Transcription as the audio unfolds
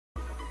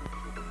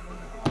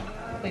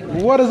probably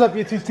would. What is up,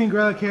 YouTube? Team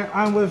Gradelock here.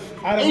 I'm with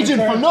Adam.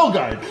 Agent from No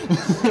Guard.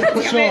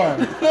 Sure.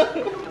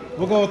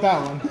 We'll go with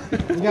that one.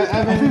 We got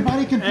Evan.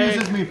 Everybody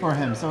confuses me for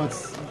him, so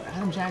it's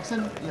Adam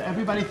Jackson.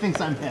 Everybody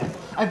thinks I'm him.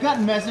 I've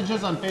gotten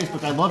messages on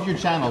Facebook. I love your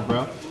channel,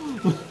 bro.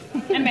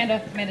 And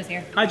Amanda. Amanda's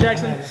here. Hi,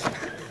 Jackson.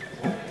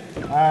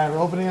 Alright, we're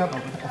opening up a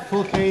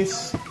full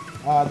case.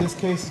 This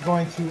case is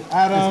going to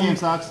Adam, This game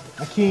sucks.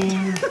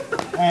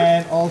 Akeem,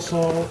 and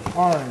also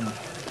Orange.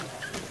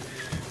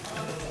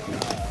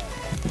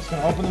 Just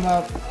gonna open them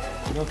up.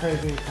 Go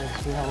crazy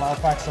because we have a lot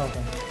of packs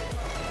open.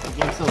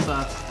 The game still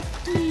sucks.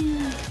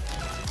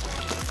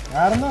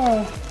 I don't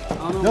know.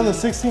 There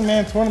was a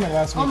 16-man tournament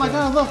last week. Oh my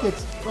god, look,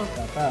 it's...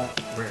 Got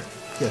that. Rare.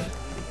 Good.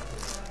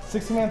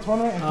 16-man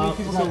tournament and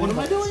 3 people So got what am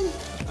I invites. doing?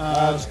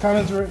 Just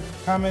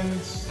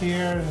comments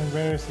here and then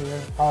rares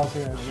here, calls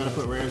here. I gotta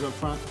put rares up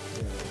front.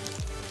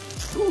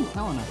 Yeah. Ooh,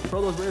 hell no. For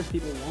all those rares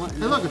people want.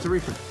 Hey look, it's a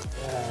reprint.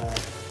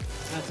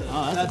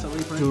 That's a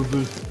reprint. Two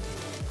booster.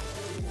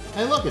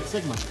 Hey look, it's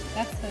Sigma.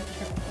 That's the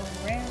triple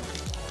rare.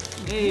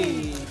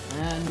 Hey.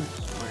 And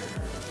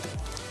Square.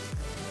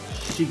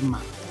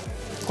 Sigma.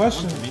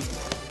 Question.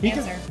 He can,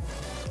 Answer.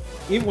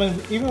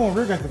 even when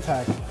rear guys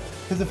attack,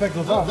 his effect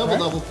goes off, Double right?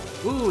 double.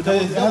 Ooh, But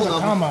it double has a double.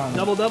 comma on it.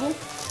 double. Double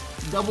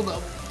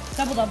double.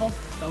 Double double.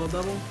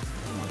 Double.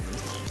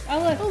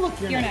 Oh look,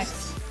 you're you're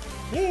next.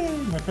 next. Yay,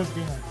 my first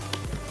game.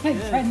 My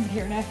friend's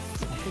here next.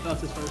 Who got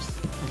this first?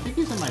 I think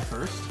he's in my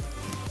first.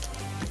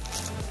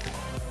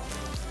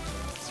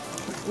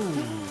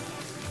 Ooh.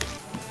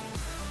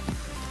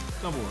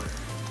 Double rare.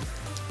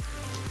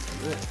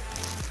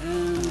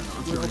 And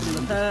we're opening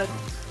the pack.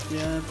 We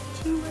have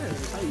 2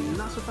 rares. I'm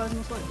not surprised in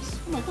the slightest.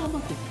 Oh my god,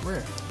 look, it's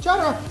rare. Shut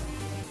up!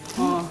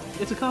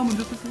 It's a common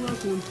just like the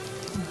last one.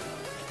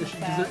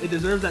 It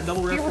deserves that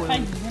double rare Here we're foil.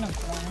 finding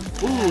unicorn.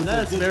 Ooh,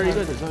 that's very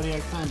good. For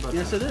Zodiac Time Button.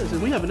 Yes, it is.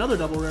 And we have another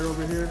double rare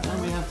over here.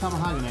 And we have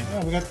Tamahagane.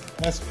 Yeah, we got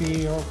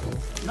SP Oracle.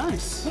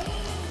 Nice.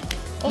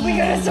 Oh my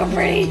god, it's so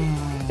pretty!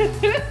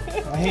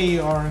 I hate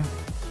you, Oren.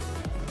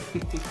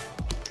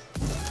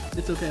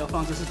 It's okay,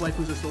 AlphonZeus'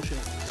 waifus are still shit.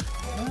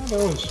 Yeah, they're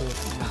always shit.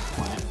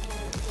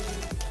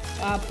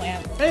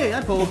 Plant. Hey,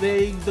 I pulled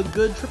the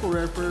good triple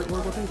rare for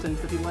Oracle Thing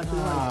for people actually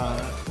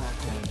like.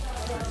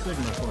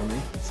 Sigma for me.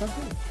 It's so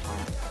good.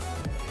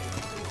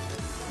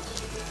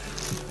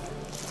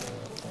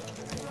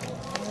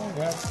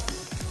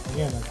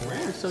 Again, okay.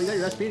 Rare, so you got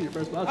your SP in your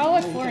first box. Oh,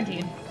 it's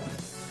Florentine.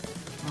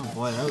 Oh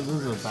boy, this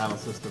is a battle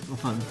system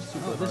one.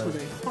 Oh, this was a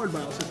hard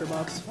battle sister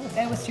box.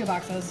 It was 2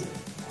 boxes.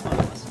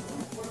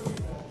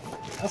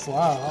 That's a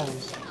lot of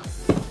always.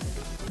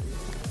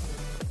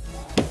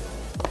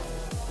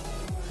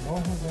 No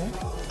one has that?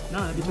 No,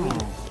 that'd be too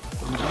many.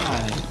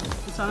 Alright.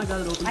 This time I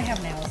got it open. I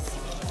have nails.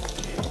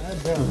 I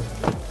bet.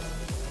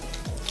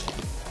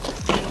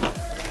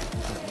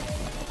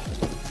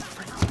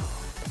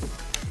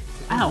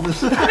 Ow!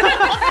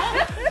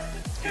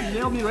 You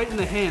nailed me right in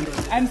the hand.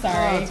 I'm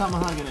sorry.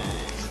 Tamahagane.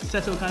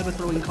 Seto Kaiba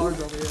throwing cards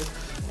over here.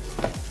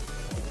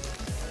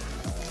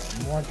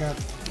 More got.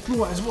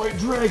 Blue Eyes White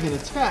Dragon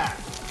attack!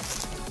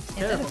 It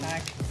did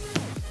attack.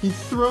 He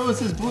throws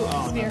his blue.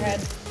 Oh, no. Spearhead.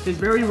 His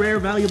very rare,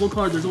 valuable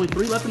card. There's only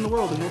 3 left in the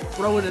world, and we'll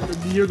throw it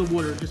at near the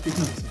water just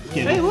because.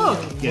 Giggle. Hey, look!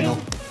 Giggle.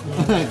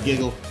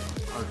 Giggle.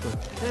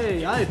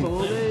 Hey, I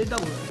pulled a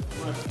double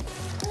rare.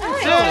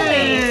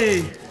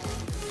 Hey! Hey!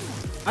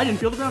 I didn't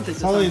feel the ground take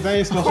this Solid, is time. that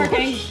your special?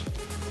 Parking.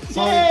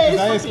 Solid, is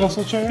that your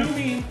special chair? Too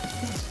mean.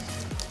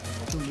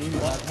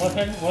 What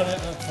thing? What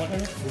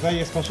thing? Is that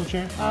your special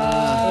chair?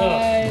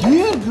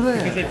 Gear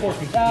Because they forced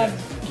me to.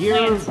 Gear.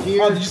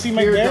 Oh, did you see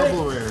my Gear Garrett?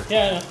 double rare.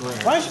 Yeah.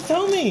 Why didn't you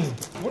tell me?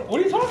 What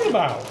are you talking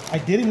about? I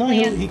didn't know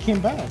he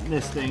came back.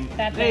 This thing.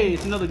 That Hey, thing.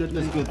 it's another good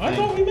This thing. good I thing.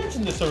 thought we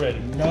mentioned this already.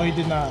 No, he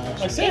did not. I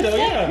Actually. said, It's oh so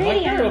yeah, my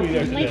pretty. parent will be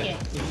there I like today. it.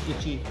 It's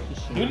itchy.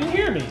 You didn't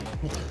hear me.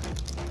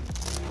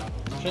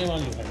 Shame on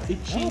you, Henry.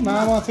 Oh, now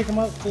I want to take him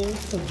out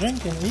to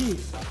drink and eat.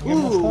 Get my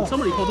Ooh, stuff.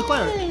 somebody pulled the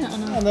fire.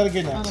 Another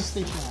good next.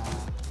 Anastasia.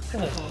 That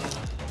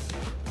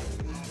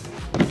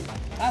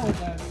was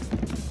a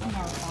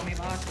Murakami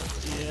box.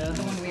 Yeah.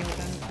 The one we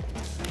opened.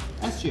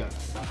 SGR.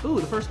 Ooh,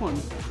 the first one.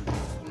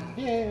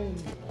 Yay.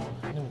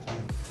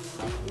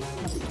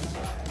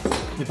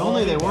 If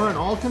only they weren't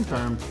all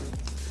confirmed.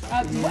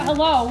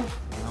 Hello.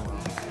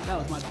 That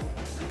was my fault.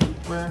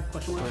 Where?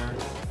 Question mark. Where?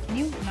 Can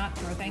you not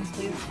throw things,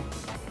 please?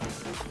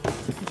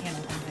 You can't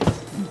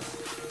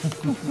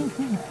open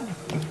things.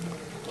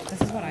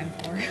 This is what I'm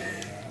for.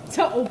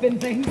 To open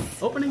things.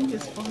 Opening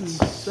is fun,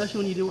 especially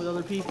when you do it with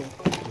other people.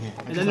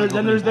 Yeah, And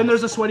then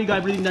there's a sweaty guy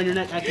breathing down your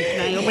neck asking,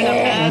 can I open a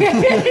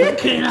pack?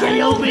 Can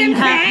I open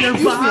half your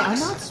I'm box?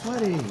 not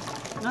sweating.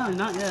 No,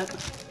 not yet.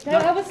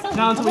 That was something.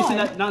 Not until we Come see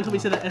on. that. Not until we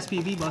see that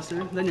SPV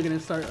buster. Then you're gonna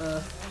start.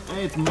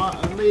 Hey, it's a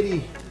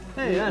lady.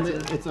 Hey, that's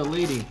it. It's a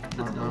lady.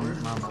 Marmalade.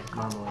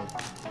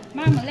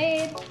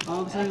 Marmalade.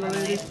 Oh, the same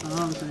lady.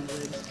 Oh, the same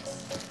lady.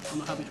 I don't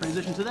know how we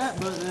transition to that,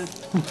 but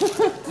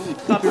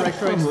copyright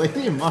strikes.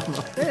 Lady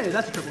mama. Hey,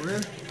 that's a triple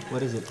rare.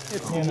 What is it?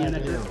 It's Yeah, Near no,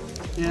 Nectar.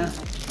 Yeah.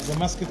 The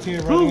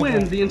musketeer. Who running wins?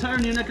 attack. The entire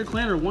Near Nectar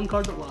clan or one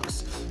card that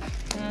locks?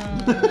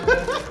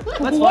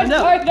 Let's What find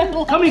out.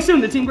 Cardfight? Coming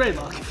soon to Team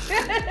Gradelock. Hey,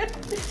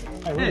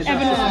 Hey,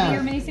 Evan, will that be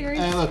your miniseries?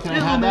 Hey, look, can I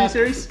Yeah, have that?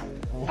 miniseries.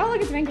 Oh,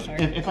 look, it's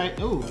Vanguard.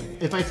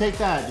 If I take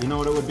that, you know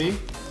what it would be? It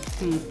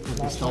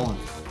would be stolen.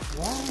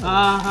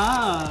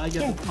 I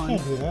get the pun.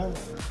 Can't do that.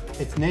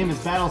 Its name is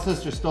Battle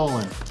Sister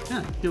Stolen.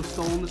 Yeah, you've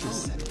stolen the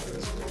stolen.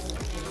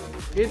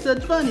 It's a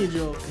funny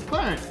joke.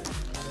 Clarence.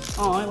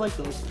 Oh, I like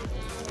those.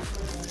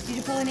 Did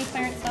you pull any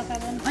Clarence stuff,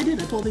 Evan? I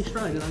did. I pulled a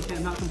stride and I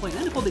cannot complain.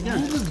 And I pulled Why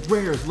again. does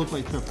rares look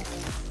like triple?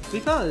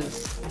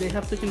 Because they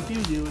have to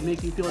confuse you and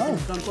make you feel like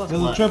it's done plus.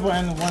 There's a triple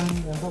and one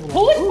and double.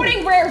 Who is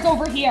putting rares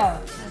over here?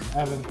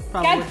 Evan.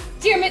 Probably. God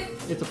damn it!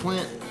 It's a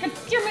plant. God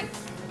damn it!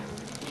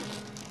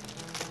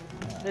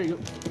 There you go.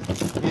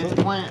 It's a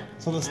plant.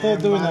 So they're still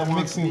And doing mine that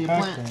wants to mixing be a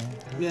pack plant.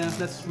 thing. Yeah,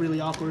 that's really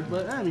awkward,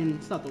 but I mean,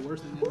 it's not the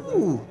worst thing ever.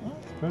 Ooh.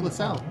 Pretty What's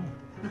out? fun.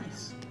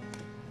 Nice.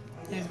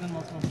 There's been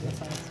multiple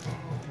suicides.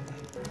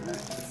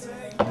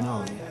 I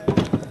know.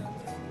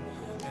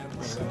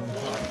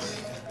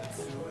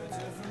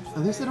 At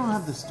least they don't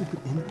have the stupid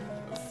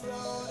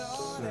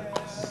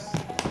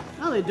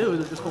No, they do.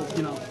 They're just called,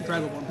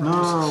 Dragonborn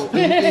promos. No,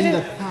 in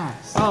the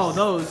past. Oh,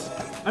 those.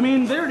 I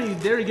mean, they already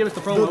gave us the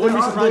promo. I wouldn't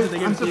be surprised if they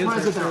gave I'm us the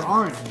surprised that insert. there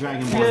aren't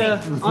Dragon Ball.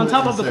 Yeah, on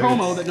top of the inserts.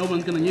 promo that no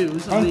one's gonna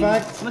use. Fun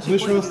fact, unless you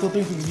Visual play- still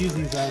thinks we can use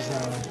these as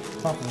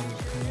top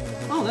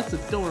loaders. Oh, that's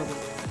adorable.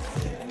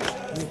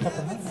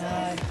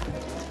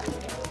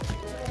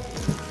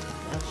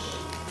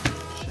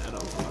 Shadow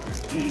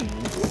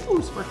card.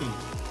 Ooh, sparking.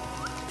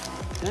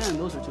 Damn,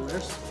 those are two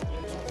rares.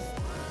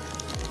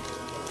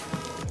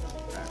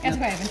 That's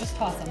okay, Evan, just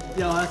toss them.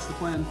 Yeah, that's the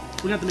plan.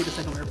 We're gonna have to make a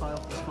second rare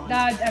pile. It's fine.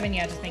 Evan,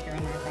 yeah, just make your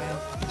own rare pile.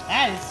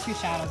 That is 2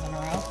 shadows in a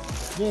row.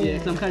 Yeah,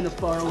 because I'm kind of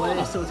far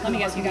away, so it's Let me kinda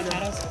guess, you hard got to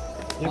do shadows?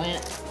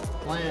 Plant.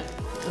 Plant.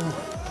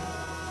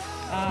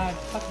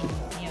 Fucking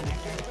Neon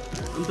Nectar.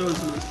 that. I'm throwing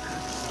some of these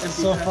packs.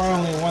 Empty So packs. far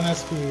only 1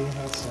 SP.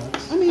 That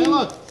sucks. Hey,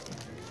 look.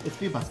 It's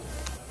V-Buster.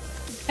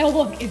 Oh,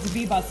 look, it's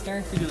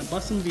V-Buster. You're gonna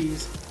bust some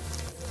V's.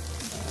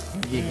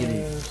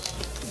 Giggity.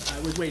 I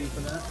was waiting for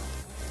that.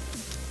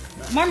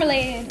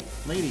 Marmalade.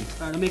 Lady.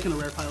 Alright, I'm making a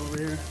rare pile over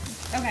here.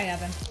 Okay,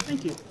 Evan.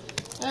 Thank you.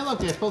 Hey,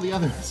 look, I pulled the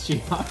other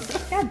SG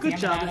off. God Good damn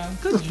it, job. Adam.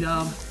 Good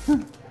job.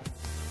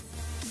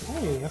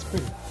 Hey, that's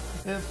pretty.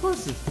 Yeah, of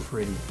course it's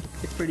pretty.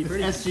 It's pretty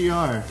pretty.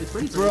 SGR. It's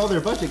pretty It's where all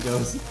their budget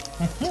goes.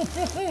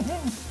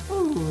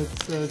 Ooh,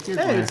 it's Tears Hey,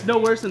 Glare. it's no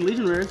worse than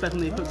Legion rares back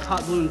when they put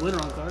hot glue and glitter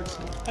on cards.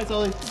 Hi,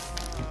 Sully.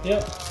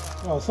 Yep.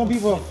 Oh, some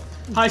people.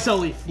 Hi,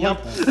 Sully.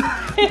 Yep.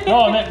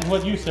 No, I meant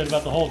what you said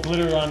about the whole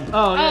glitter on.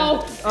 Oh, yeah.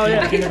 Oh, Oh,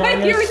 yeah. I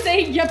thought you were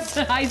saying yep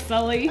to hi,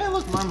 Sully. Hey,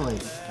 look,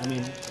 Marmalade. I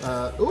mean,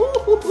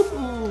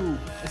 ooh.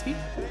 SP?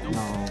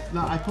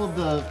 No, I pulled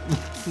the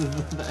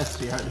the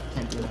SGR. They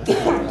can't do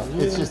that.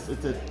 It's just,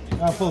 it's a.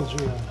 I'll pull the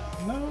Geo.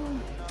 No.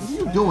 What are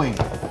you doing?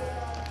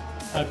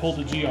 I pulled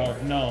the GR.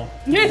 No.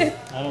 I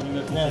don't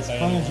think that's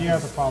Yeah, what pulling the Geo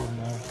is a problem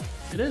now.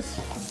 It is.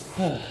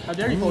 How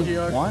dare you pull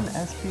GR? 1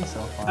 SP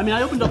so far. I mean,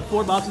 I opened up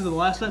 4 boxes of the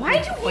last set.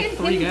 Why'd you like hand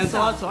 3 him Gan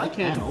stuff? slots, so I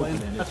can't complain.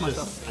 open it. That's It's my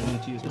just, stuff. I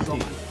need to use my It's all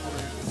teeth.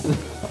 mine.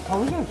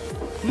 Oh, we good.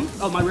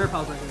 Oh, my rare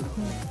pile's right here.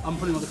 I'm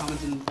putting all the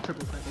comments in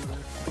triple type over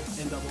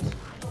there. And doubles.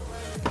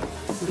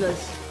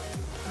 Nice.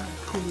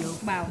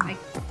 Coolio. Wow, I am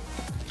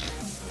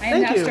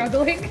Thank now you.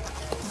 struggling.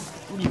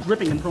 What are you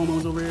dripping in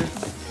promos over here? Is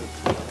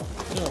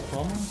there a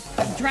promo?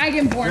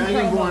 Dragonborn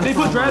Dragonborn. promo. They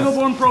put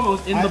Dragonborn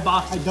promos in the I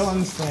boxes. don't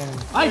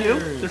understand. I do.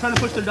 They're trying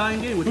to push their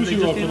dying game, which Who they you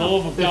just wrote for came the out.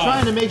 love of They're God?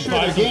 trying to make sure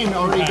Buy the some game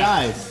already packs.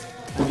 dies.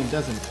 I mean,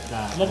 doesn't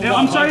die. Love of Yeah, God,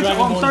 I'm my sorry. I'm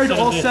Dragonborn sorry to says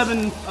all this.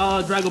 7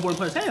 Dragonborn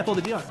players. Hey, I pulled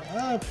a DR.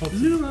 I put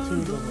 2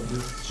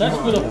 doubles. That's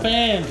for the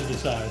fan to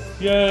decide.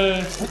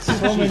 Yay.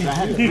 So many. I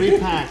had 3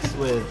 packs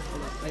with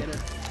I gotta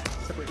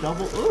separate.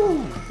 double.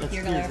 Ooh, that's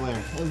Tears Tears Glare.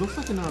 Glare. It looks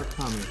like an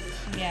Arcami.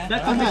 Yeah.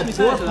 That I makes had me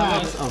 4 sad.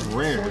 packs of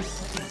rares.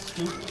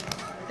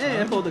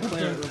 Hey, I pulled a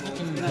Claire.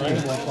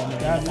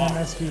 Goddamn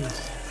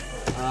SPs.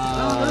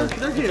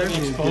 They're here.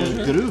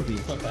 Groovy.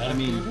 I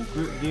mean,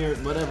 gear,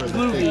 whatever. the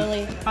Groovy.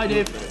 thing- Hi,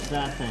 Dave.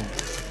 That thing.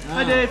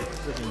 Hi, Dave.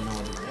 Freaking know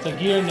what it The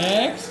gear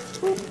next.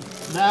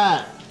 is.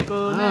 That. I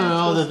Go don't next,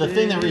 know. The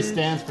thing that Dave.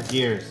 stands for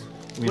gears.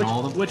 I mean,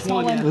 all of them. Which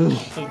one? Stolen. Yeah.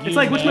 The It's gear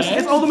like which next.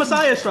 it's all the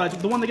Messiah strides,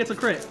 the one that gets a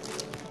crit.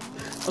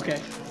 Okay.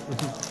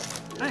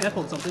 Hey, I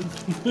pulled something.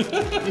 Me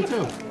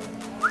too.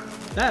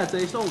 That's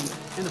a stolen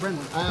and a friend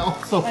one. I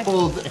also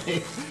pulled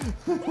a.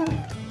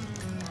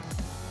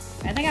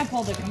 I think I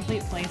pulled a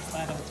complete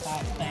playset of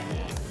that thing.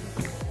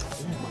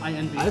 I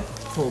envy. I've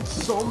pulled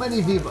so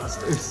many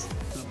V-Busters.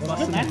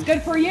 That's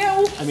good for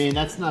you. I mean,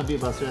 that's not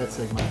V-Buster, that's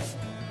Sigma.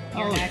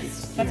 Gear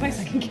next. That's my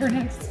second gear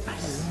next.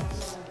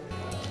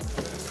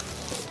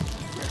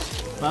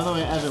 By the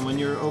way, Evan, when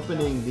you're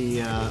opening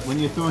the, when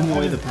you're throwing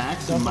away the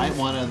packs, you might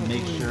want to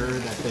make sure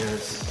that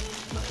there's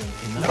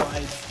nothing in them.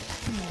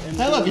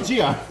 Hey, look, it's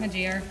GR. A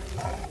GR.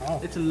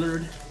 It's a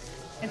lurd.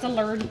 It's a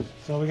lurd.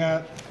 So we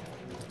got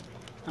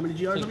How many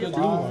GRs have you?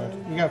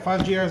 we got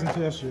 5 GRs and 2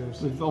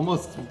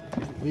 SGRs.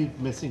 We're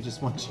missing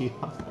just 1 GR.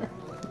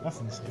 That's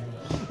insane.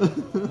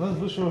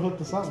 Let's sure hook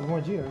this up with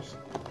more GRs.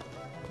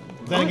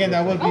 Then again,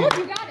 that would Oh, look,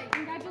 be you got it.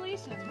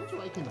 Congratulations.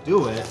 can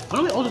do it. Why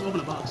don't we all just open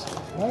a box?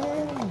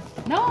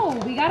 No,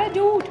 we gotta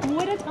do 2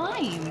 at a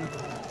time.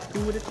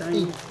 2 at a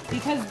time.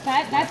 Because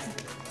that's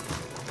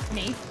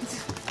me.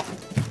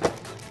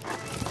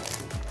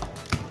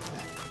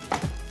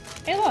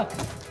 Hey, look,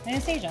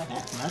 Anastasia.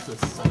 That's a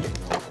second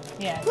roll.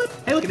 Yeah.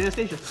 Hey, look at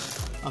Anastasia.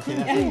 Okay,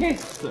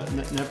 that's it.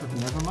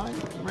 Never mind.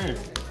 Rare.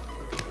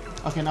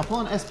 Okay, now pull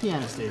an SP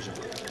Anastasia.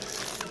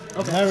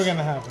 Okay. Never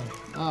gonna happen.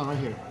 Oh, right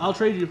here. I'll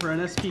trade you for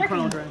an SP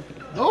Chrono Dragon.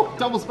 Oh,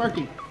 double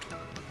Sparky.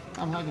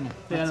 I'm hugging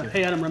it.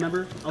 Hey, Adam,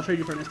 remember? I'll trade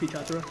you for an SP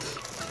Chatura.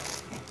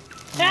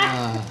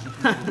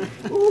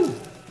 Ooh,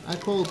 I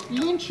pulled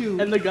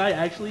Yinchu. And the guy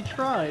actually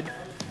tried.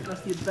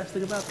 That's the best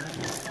thing about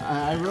that.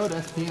 I wrote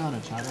SP on a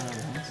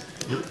Chatura once.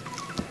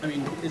 I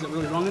mean, is it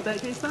really wrong in that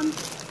case then?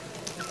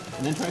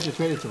 And then tried to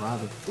trade it to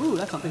Ravi. Ooh,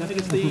 that's something. I think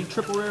it's the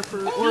triple rare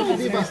for Oh, Oracle.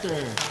 V-Buster.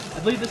 I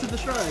believe this is the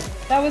Stride.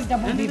 That was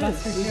double And it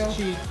V-Buster is.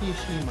 too.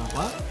 Kishima.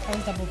 What? That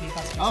was double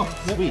V-Buster Oh,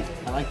 too. sweet.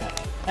 I like that.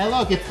 Hey,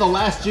 look, it's the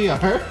last GR.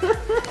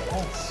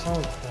 That's so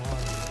dumb.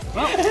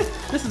 Well,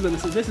 this has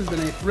been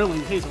a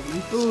thrilling case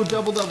opening. Ooh,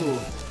 double.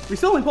 We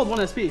still only pulled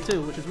 1 SP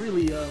too, which is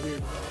really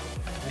weird.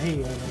 I hate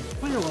you.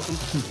 Well, you're welcome.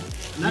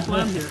 And that's why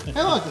I'm here.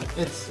 Hey, look,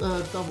 it's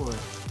double rare.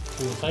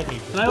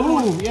 Can I open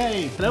one? Ooh,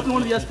 yay. Can I open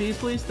one of the SPs,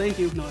 please? Thank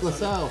you. No,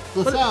 it's not.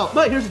 Glassell.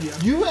 But here's the deal.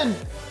 You and...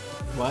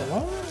 What?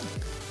 What?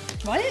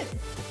 What?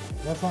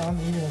 That's not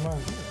uneven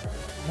amount.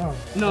 No.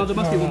 No, there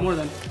must be one more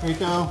then.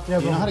 Rico, Yeah,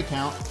 you know but- how to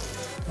count.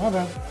 My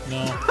bad. No.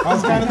 I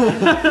was kind of.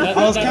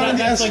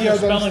 That's like your SEO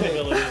spelling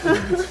mistake. ability.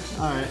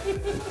 Alright.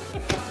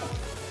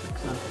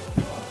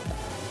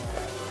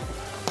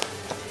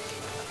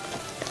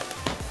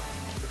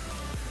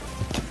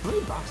 How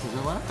many boxes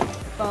are left?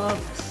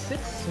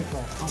 6?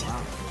 Oh,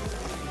 wow.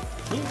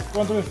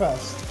 Going through it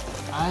fast.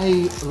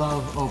 I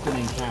love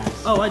opening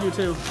packs. Oh, I do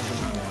too.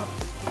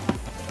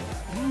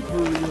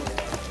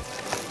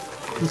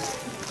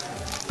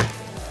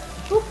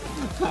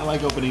 I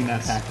like opening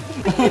that pack.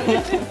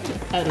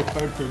 Had a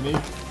card for me.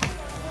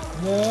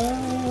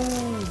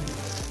 No.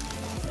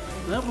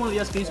 Can I open one of the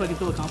SPs so I can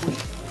feel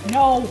accomplished?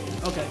 No.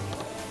 Okay.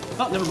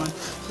 Oh, never mind.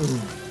 No,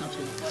 I'm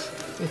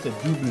just kidding. It's a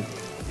doobie.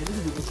 Yeah, this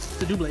is a double.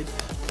 It's a doublade.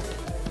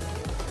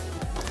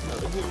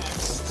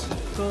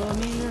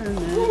 Come here,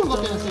 Ooh,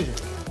 look at Anastasia.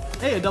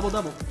 Hey, a double.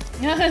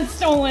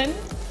 Stolen.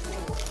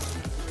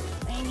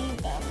 I need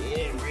them.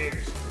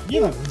 You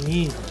don't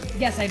need.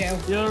 Yes, I do.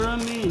 You're a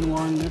mean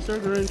one, Mr.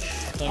 Grinch.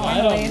 Like, Oh, I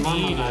don't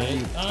really? need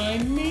it. I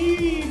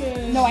need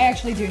it. No, I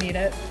actually do need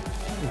it.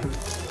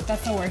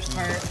 That's the worst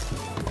part.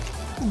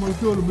 Oh my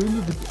god, I'm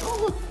in the... Oh,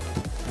 look.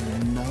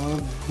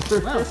 Another.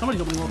 Wow,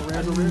 somebody's opening all the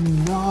rares over here.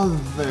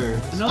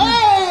 Another. Another.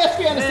 Hey, SP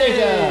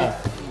Anastasia!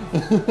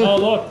 Oh,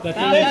 look. That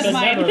thing that's says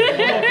mine.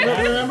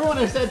 never. Remember when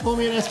I said pull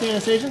me an SP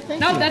Anastasia? Thank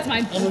No, you. that's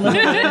mine. Let's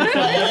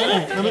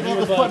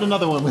put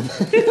another one with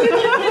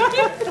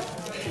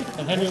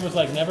And Henry was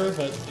like, never,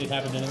 but it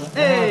happened anyway.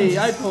 Hey,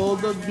 I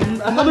pulled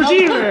another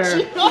G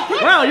rare.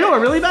 Wow, you were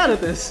really bad at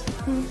this.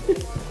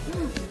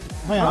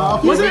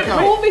 Was it?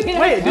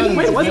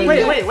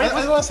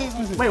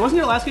 Wait, wasn't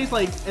your last case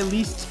like at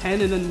least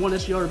 10 and then 1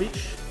 SGR of each?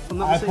 If I'm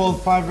not I mistaken?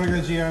 pulled 5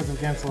 regular GRs and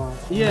cancel out.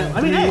 Yeah,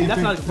 I mean, hey,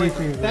 that's not a three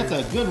complaint. That's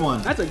a good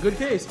one. That's a good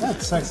case.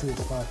 That's sexy as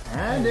fuck.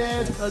 And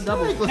it's A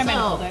double. Hey, I might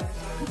Glassell. hold it.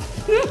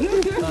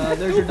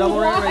 There's your double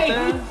rare right Why?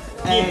 there.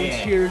 And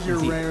here's your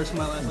rares for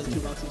my last like 2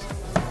 boxes.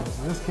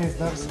 In this case,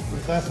 that's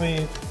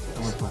definitely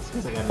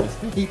Because I got an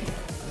SP.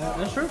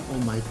 That's true. Oh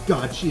my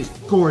god, she is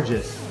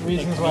gorgeous.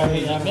 reasons why I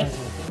hate Yeah, anime.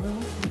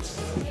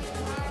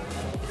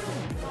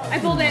 I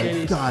pulled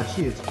it. God,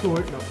 she is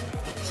gorgeous.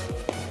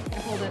 I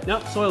pulled it.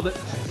 Nope, soiled it.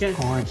 Okay.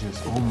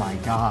 Gorgeous. Oh my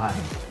god.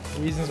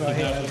 Reasons why I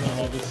hate anime.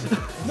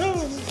 No.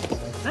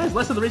 That's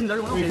less of the reasons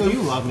everyone else Rico, hates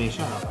you them. love me.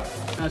 Shut up.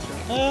 That's true.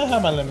 I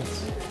have my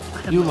limits.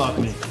 You love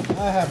me.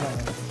 I have my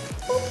limits.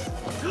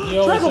 You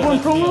always Dragon say Ball that to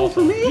me promo also.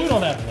 for me? You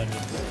don't have limits.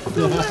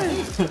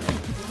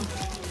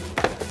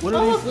 What Oh,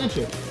 are look, these?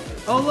 Lyncher.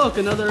 Oh look,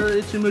 another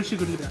Ichimuchi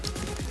Gurida.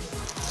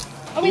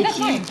 Oh wait, that's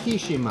mine.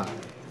 Kishima.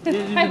 I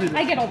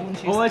get all the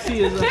shoes. All I see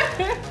is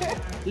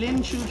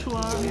Lin Chu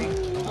Chuan.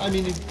 I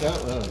mean, it's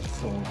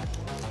so...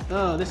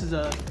 Oh, this is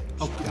a.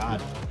 Oh god.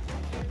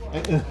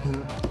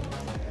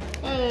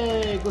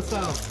 Hey,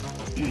 Glassell.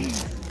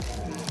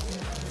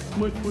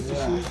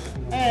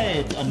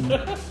 Hey,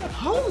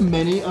 how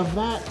many of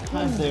that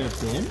have there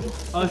been?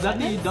 Oh, is that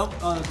the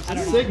double?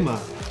 Sigma.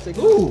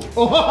 Ooh.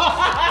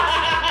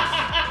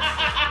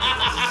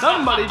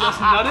 Somebody just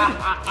nutted.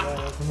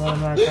 That's another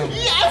American.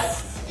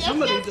 Yes!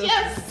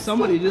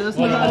 Somebody just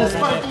What Got a else? nutted.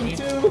 sparking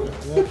too.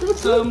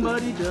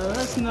 Somebody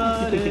just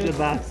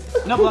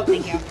nutted. No block.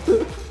 Thank you.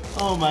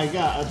 Oh my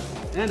god.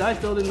 And I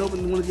still didn't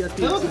open one of the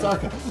Hey, look, it's SPs.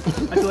 Arca.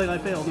 I feel like I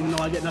failed, even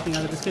though I get nothing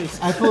out of this case.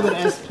 I pulled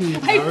an SP.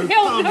 I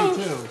failed, no.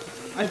 too.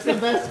 It's the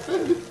best.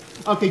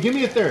 Okay, give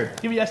me a third.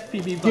 Give me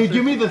SPB Buster.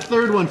 Give me the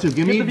third one too.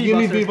 Give me Get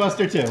the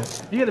B-Buster too.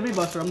 You get a B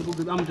Buster. I'm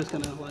just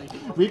gonna like.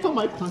 Rico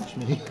might punch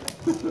me.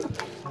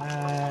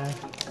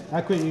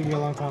 I quit Yu-Gi-Oh! a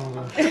long time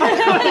ago.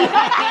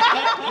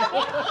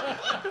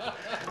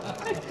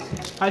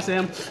 Hi,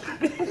 Sam.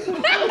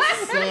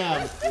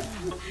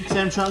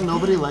 Sam Chung,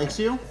 nobody likes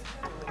you?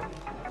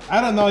 I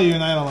don't know you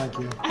and I don't like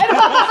you.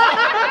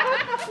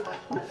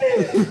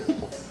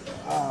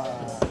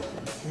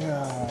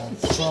 Yeah,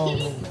 so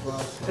many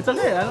bucks. It's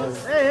okay. I don't.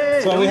 Hey.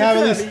 So don't we get have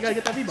too at happy. least You gotta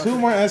get that V-Buster. 2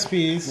 more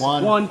SPs.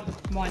 One.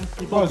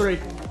 You pulled Oh, 3.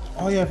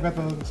 Oh yeah, I forgot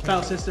the.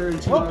 Foul Sister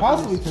and 2 Well, other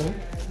possibly copies. 2.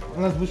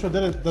 Unless Busho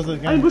does it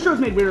again. I mean, Busho's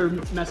made weirder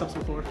mess ups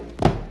before.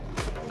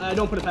 I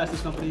don't put it past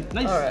this company.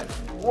 Nice. All right.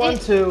 1,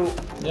 2,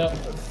 Yep.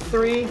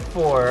 3,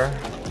 4.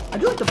 I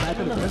do like the back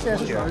of the Let's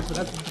ask you. cards, but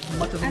that's as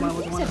much as I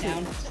want to Sit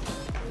down.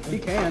 He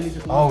can. He's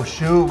just. Oh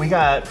shoot, we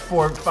got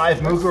 5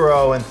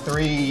 Mukuro and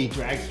 3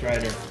 Drag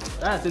Strider.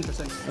 That's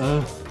interesting.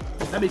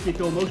 That makes me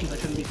feel emotions I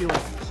shouldn't be feeling.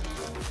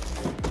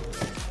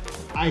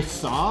 I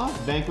saw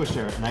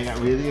Vanquisher and I got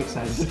really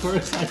excited for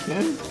a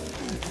second.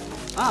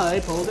 I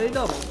pulled a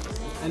double.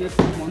 And it's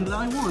one that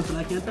I want, and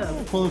I can't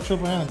tell. Pull a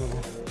triple and a double.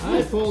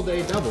 I pulled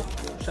a double.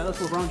 Shout out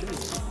to LeBron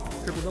James.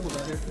 Triple doubles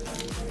out here.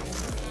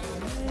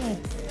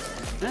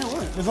 Yeah,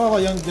 what? It's all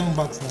about young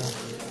bucks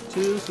now.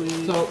 Too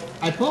sweet. So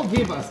I pulled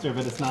V-Buster,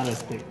 but it's not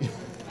SP.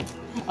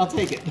 I'll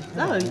take it.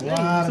 Ah, hey, A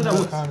lot so of that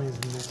was, commies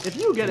in this. if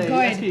you get a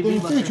Good. SP There's 3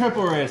 V-Buster.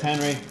 triple rares,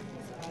 Henry.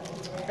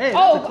 Hey,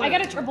 Oh, I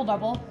got a triple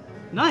double.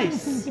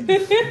 Nice. Then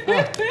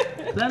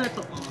it's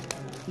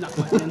not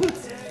quite in.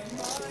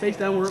 Face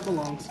down where it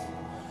belongs.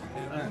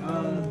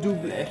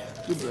 Double.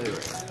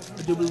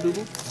 A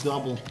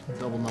double.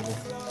 Double.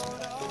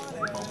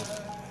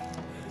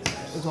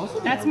 There's also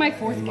That's my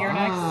 4th gear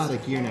next. the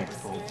gear next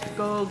fold.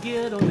 Go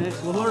get on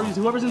next. Well,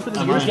 whoever's in for the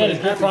I'm gear right. Yeah, split the is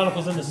Gear happy.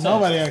 Chronicles in the set.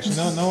 Nobody actually.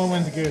 No one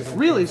went to gears.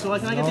 Really? So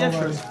can I get the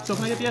Nobody. extras? So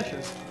can I get the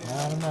extras?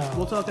 I don't know.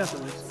 We'll talk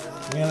afterwards.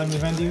 You gonna let me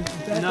vend you?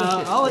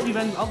 Nah, I'll let you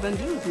vend. I'll vend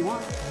you if you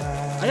want.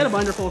 I got a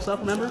binder full of stuff.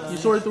 Remember? You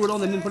sorted through it all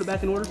and then didn't put it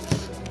back in order.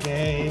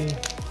 Okay.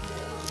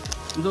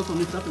 There's also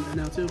new stuff in there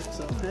now too.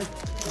 So hey,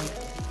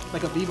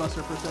 like a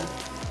V-Buster per se.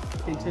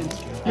 Intense.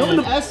 You open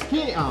And the, SP.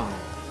 Oh,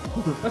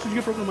 that's what you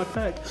get for opening my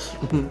pack.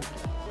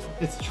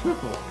 it's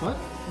triple. What?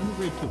 I'm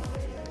grade 2.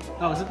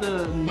 Oh, is it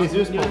the?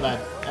 Jesus pulled that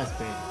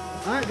SP.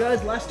 All right,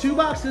 guys. Last 2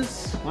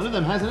 boxes. One of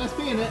them has an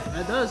SP in it.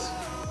 That does.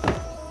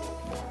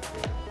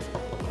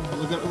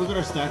 Look at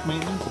our stack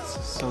maintenance.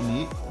 It's so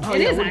neat. Oh,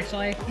 It yeah, is we're-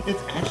 actually.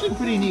 It's actually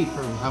pretty neat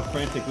for how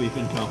frantic we've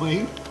been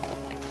going.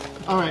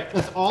 All right,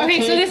 let's all Okay,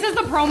 take. so this is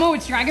the promo.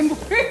 It's Dragon Ball.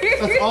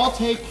 Let's all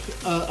take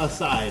a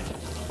side.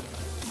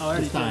 I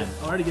already This time.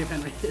 did. I already gave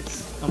Henry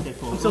his. Okay,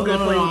 cool. I'm so no, good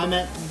no, at no, playing. I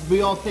meant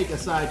we all take a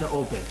side to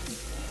open.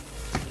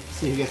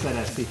 See who gets that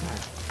SP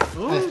pack.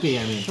 Ooh. SP,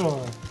 I mean.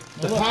 Sure.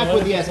 The Look, pack you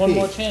with the have SP. one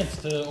more chance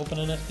to open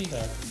an SP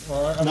pack.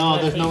 Or, I No,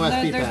 mean, there's no SP.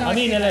 SP there's pack. no I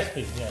mean an SP,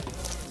 yeah.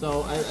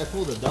 So I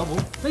pulled a double.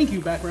 Thank you,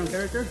 background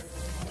character.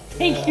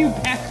 Thank you,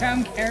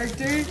 background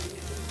character.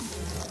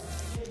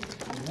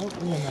 Nope,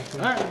 you're not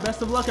good. All right,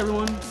 best of luck,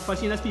 everyone. If I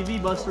see an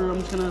SPV Buster, I'm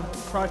just gonna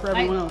cry for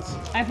everyone else.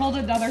 I pulled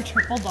another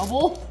triple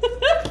double.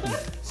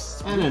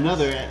 And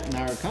another at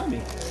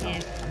Narukami. So.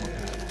 Yeah.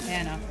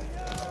 Yeah, no.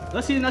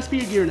 Let's see an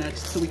SP gear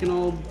next, so we can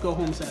all go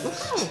home sad.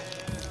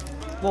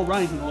 Well,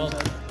 Ryan can go home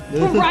sad.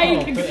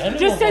 Ryan, but Henry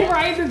just will send go-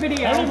 Ryan the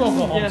video. Henry will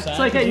go home Yeah, sad, it's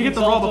like, hey, you get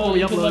the can raw sell before we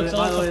you can, upload like, it. sell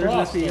By the way, for there's an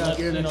Frost, SP unless,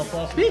 gear you know, next.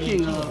 Frost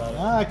Speaking is of about it.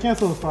 I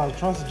canceled the fraud.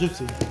 Trust the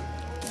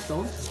gypsy.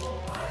 stolen,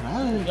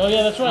 Oh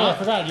yeah, that's right. I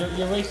forgot. You're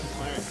racist.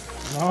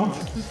 No.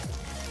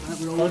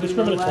 we're Or opening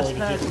the last discriminatory,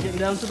 pack. did you? We're getting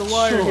down to the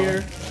wire Sure.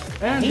 here.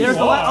 And You there's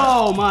the are. last.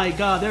 Oh my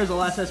God, there's the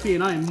last SP,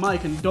 and I am my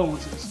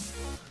condolences.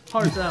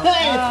 Hearts out.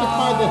 Hey, it's the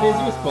card that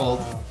Jesus pulled.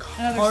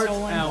 Another Hearts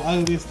stolen. out.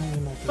 Ugliest thing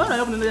in my But I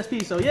opened an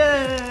SP, so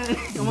yay!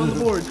 I'm on the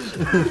board.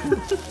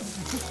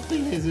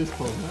 Jesus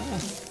pulled.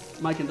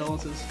 My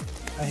condolences.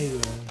 I hate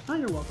it. Oh,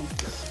 you're welcome.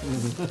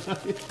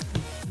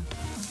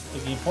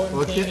 Like, the important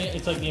Look thing. at-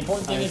 It's like the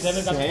important thing is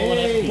Evan got to say- pull an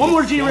SP. One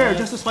more G rare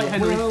just to spite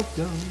Henry.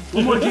 Welcome.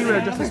 One more G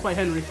rare just to spite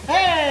Henry.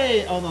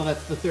 Hey! Oh no,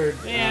 that's the third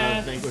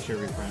Yeah. Vanquisher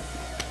reprint.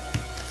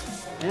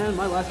 And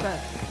my last pack.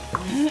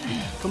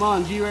 Come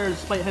on, G rare to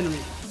spite Henry.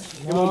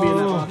 It won't be in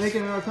that box. Make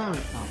another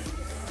comment. Oh.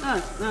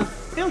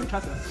 Hey, we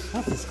cut that.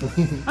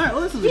 Alright,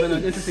 well, this has been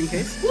an interesting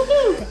case.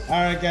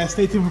 Alright guys,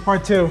 stay tuned for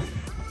part 2.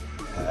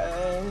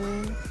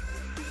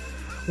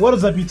 What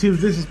is up YouTube?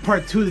 This is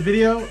part 2 of the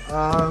video.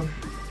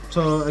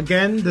 So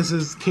again, this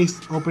is case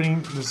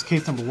opening, this is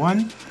case number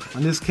 1.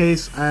 On this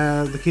case,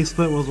 the case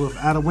split was with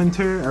Adam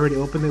Winter. I already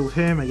opened it with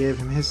him. I gave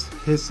him his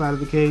side of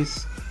the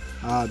case.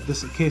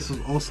 This case was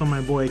also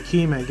my boy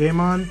Keem at Game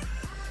On.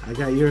 I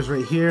got yours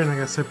right here, and I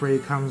got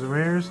separated commons and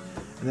rares.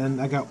 And then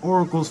I got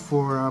oracles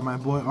for my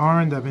boy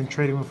Arn that I've been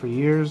trading with for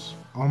years,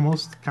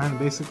 almost, kind of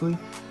basically.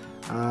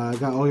 I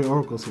got all your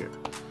oracles here.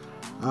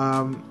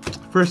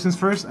 First things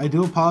first, I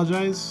do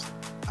apologize.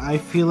 I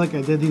feel like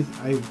I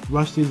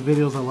rushed these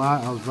videos a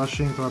lot. I was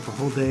rushing throughout the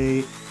whole day.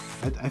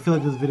 I feel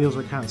like these videos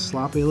are kind of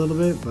sloppy a little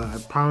bit, but I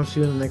promise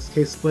you in the next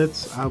case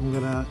splits, I'm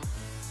gonna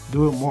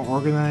do it more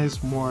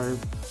organized, more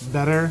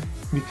better,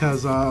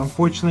 because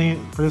unfortunately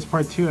for this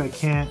part 2, I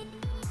can't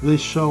really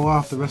show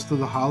off the rest of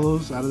the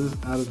hollows out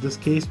of this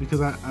case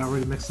because I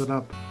already mixed it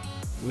up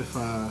with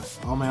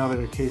all my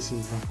other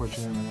cases,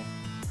 unfortunately.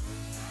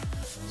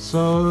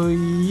 So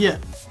yeah,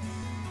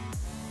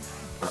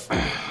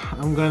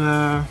 I'm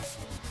gonna.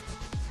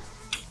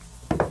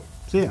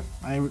 So yeah,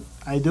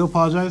 I do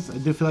apologize. I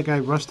do feel like I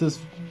rushed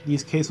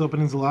these case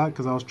openings a lot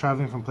because I was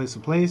traveling from place to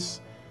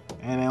place,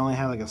 and I only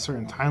had like a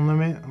certain time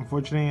limit,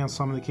 unfortunately, on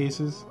some of the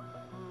cases.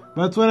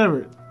 But it's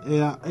whatever.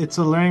 Yeah, it's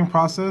a learning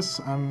process.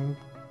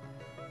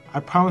 I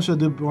promise you'll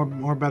do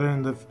more better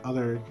in the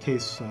other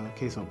case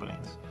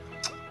openings.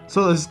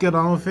 So let's get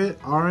on with it.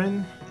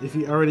 Aaron, if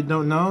you already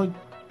don't know,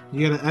 you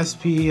get an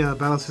SP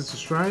Battle Sister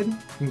Stride.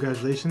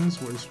 Congratulations,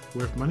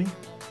 worth money.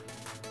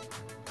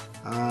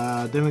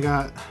 Then we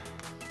got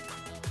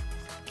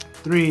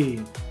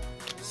 3,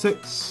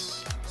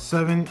 6,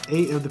 7,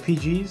 8 of the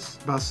PGs,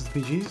 Battle Sister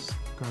PGs.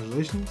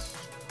 Congratulations.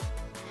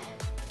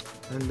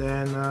 And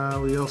then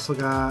we also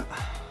got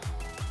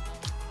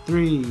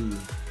 3,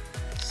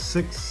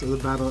 6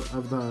 of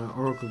the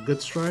Oracle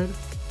Good Stride.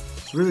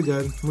 It's really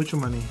good. Mucho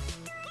money.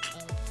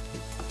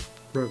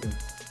 Broken.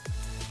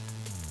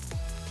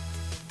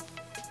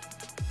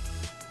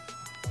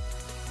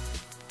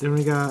 Then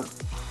we got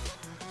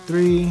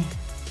 3,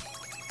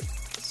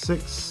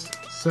 6,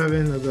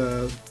 7 of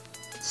the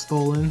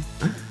stolen.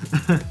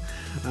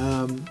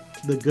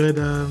 The good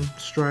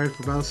stride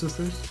for Battle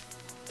Sisters.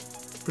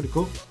 Pretty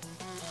cool.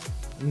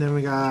 And then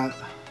we got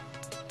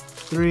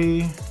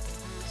 3,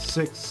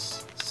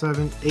 6,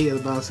 7, 8 of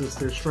the Battle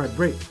Sisters stride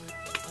break.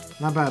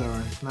 Not bad,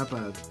 Aaron. Not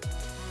bad.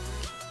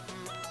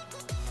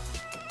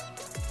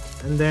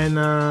 And then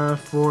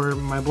for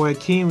my boy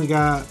Akeem, we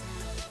got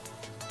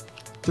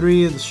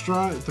 3 of the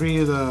stride, 3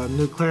 of the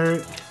new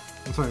claret.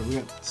 I'm sorry, we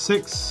got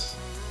 6,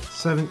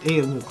 7, 8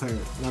 of the new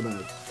claret. Not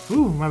bad.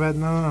 Ooh, my bad.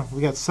 No.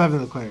 We got 7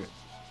 of the claret.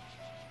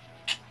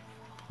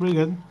 Pretty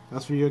good.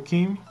 That's for you,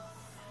 Akeem.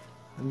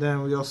 And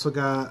then we also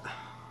got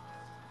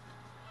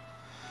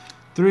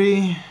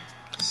 3,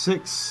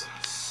 6,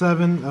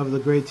 7 of the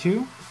grade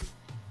 2.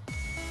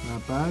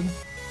 Not bad.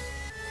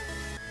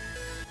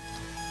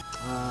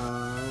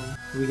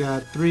 We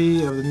got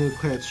 3 of the new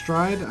claret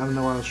stride. I don't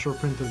know why I was short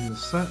printed in the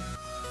set.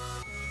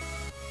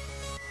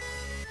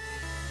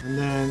 And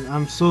then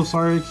I'm so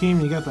sorry,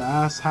 Akeem, you got the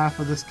ass half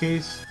of this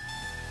case.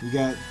 You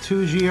got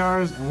 2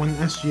 GRs and 1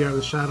 SGR,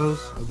 the shadows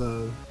of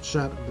the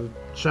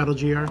shadow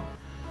GR.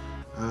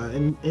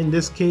 In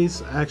this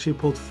case, I actually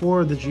pulled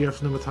 4 of the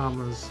GF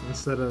Numatomas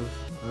instead of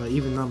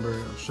even number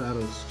of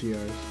shadows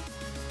GRs.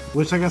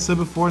 Which, like I said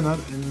before, in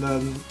other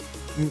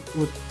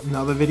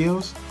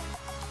videos,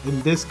 in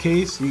this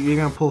case, you're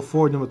gonna pull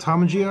 4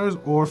 Numatama GRs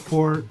or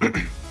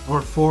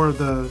 4 of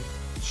the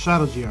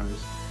shadow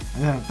GRs.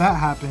 And then if that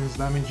happens,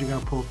 that means you're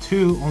gonna pull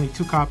only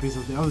 2 copies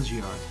of the other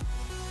GR.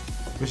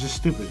 Which is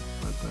stupid,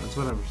 but it's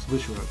whatever. It's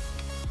Bushiroad.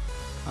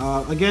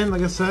 Again,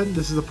 like I said,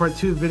 this is the part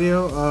 2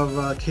 video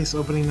of case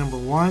opening number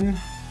 1.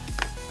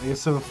 Like I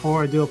said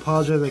before, I do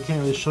apologize. I can't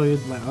really show you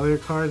my other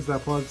cards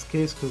that pulled this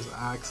case because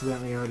I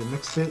accidentally already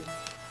mixed it.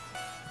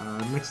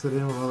 Mixed it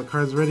in with all the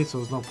cards already, so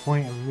there's no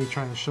point in me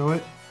trying to show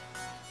it.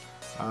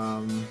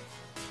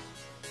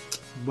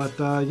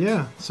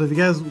 Yeah, so if you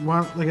guys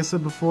want, like I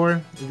said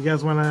before, if you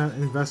guys want to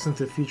invest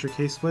into future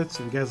case splits,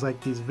 if you guys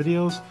like these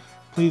videos,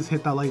 please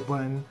hit that like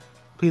button.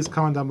 Please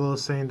comment down below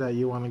saying that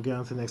you want to get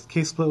on to the next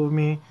case split with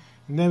me,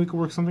 and then we can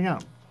work something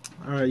out.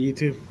 Alright,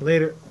 YouTube,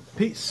 later.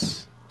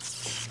 Peace.